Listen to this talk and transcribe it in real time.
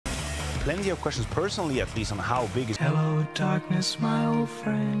plenty of questions, personally at least, on how big is Hello, darkness, my old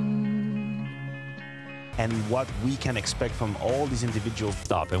friend. and what we can expect from all these individual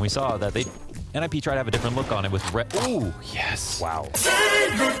Stop, and we saw that NIP tried to have a different look on it with Ooh, yes. Wow.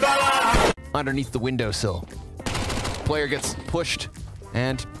 Underneath the windowsill. Player gets pushed,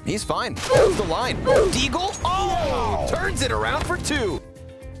 and he's fine. Goes the line. Deagle, turns it around for 2.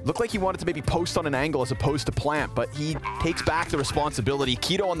 Looked like he wanted to maybe post on an angle as opposed to plant, but he takes back the responsibility.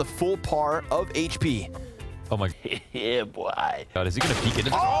 Keto on the full par of HP. Oh my Yeah, boy. God, is he gonna peek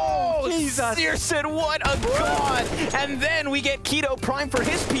into Oh, Jesus. SYRSON, what a god! And then we get Keto prime for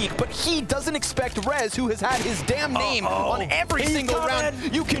his peak, but he doesn't expect Rez, who has had his damn name on every single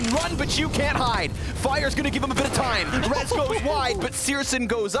round. You can run, but you can't hide. Fire's gonna give him a bit of time. Rez goes wide, but SYRSON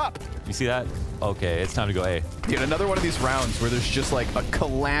goes up. You see that? Okay, it's time to go A. Dude, another one of these rounds where there's just like a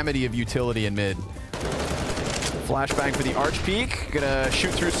calamity of utility in mid. Flashbang for the Arch Peak. Gonna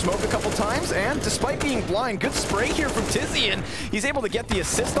shoot through smoke a couple times, and despite being blind, good spray here from Tizian. He's able to get the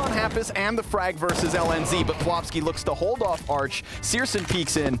assist on Happus and the frag versus LNZ, but Plopsky looks to hold off Arch. SYRSON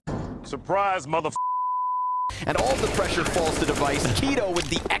peeks in. Surprise, motherfucker. And all of the pressure falls to Device. Keto with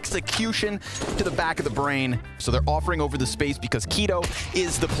the execution to the back of the brain. So they're offering over the space because Keto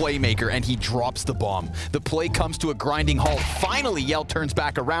is the playmaker, and he drops the bomb. The play comes to a grinding halt. Finally, Yell turns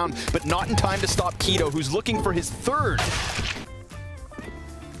back around, but not in time to stop Keto, who's looking for his 3rd.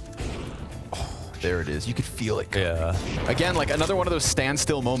 Oh, there it is. You could feel it. Yeah. Again, like another one of those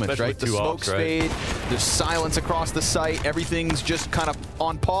standstill moments, Especially right? The with 2 smoke ops, right? fade, there's silence across the site, everything's just kind of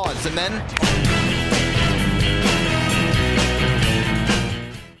on pause, and then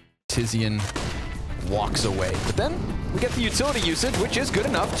Tizian walks away. But then we get the utility usage, which is good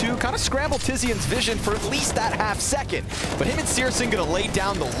enough to kind of scramble Tizian's vision for at least that half second. But him and SYRSON gonna lay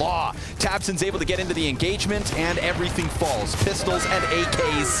down the law. Tabson's able to get into the engagement, and everything falls. Pistols and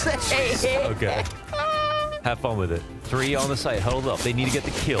AKs. Okay. Have fun with it. 3 on the site, huddled up. They need to get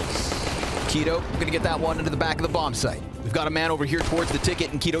the kills. Keto gonna get that one into the back of the bomb site. We've got a man over here towards the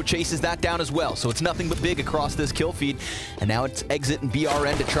ticket, and Keto chases that down as well. So it's nothing but big across this kill feed. And now it's exit and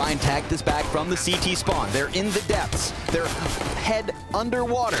BRN to try and tag this back from the CT spawn. They're in the depths. They're head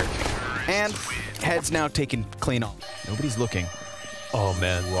underwater. And head's now taken clean off. Nobody's looking. Oh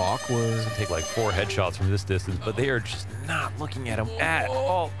man, Rockwood take like 4 headshots from this distance, but they are just not looking at him at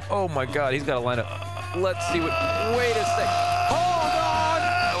all. Oh my God, he's got to line up. Let's see what. Wait a sec. Oh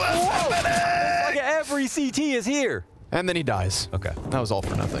God! Whoa! Like every CT is here. And then he dies. Okay, That was all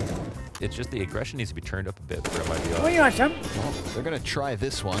for nothing. it's just the aggression needs to be turned up a bit for MIBR. What you want, son? Well, they're going to try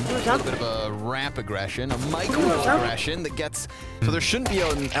this one. A little bit of a ramp aggression, a micro aggression that gets. So there shouldn't be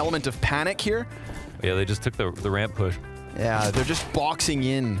an element of panic here. Yeah, they just took the ramp push. Yeah, they're just boxing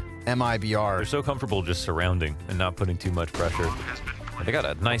in MIBR. They're so comfortable just surrounding and not putting too much pressure. They got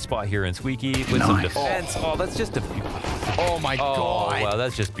a nice spot here in Squeaky with some defense. Oh, that's just a Oh my God. Wow,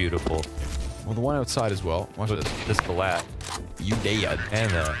 that's just beautiful. Well, the one outside as well. Watch this. This Galat. You dead.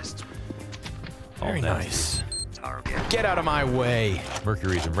 And Very nice. Get out of my way.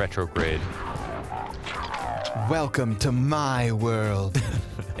 Mercury's in retrograde. Welcome to my world.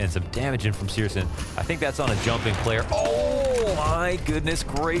 And some damage in from SYRSON. I think that's on a jumping player. Oh my goodness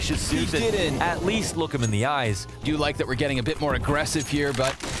gracious, Susan. He didn't. At least look him in the eyes. Do like that we're getting a bit more aggressive here,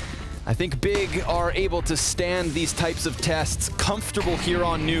 but I think Big are able to stand these types of tests. Comfortable here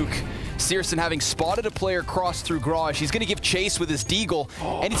on Nuke. SYRSON having spotted a player cross through garage. He's going to give chase with his deagle,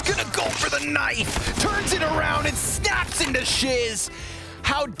 and he's going to go for the knife. Turns it around and snaps into shiz.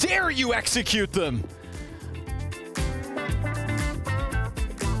 How dare you execute them?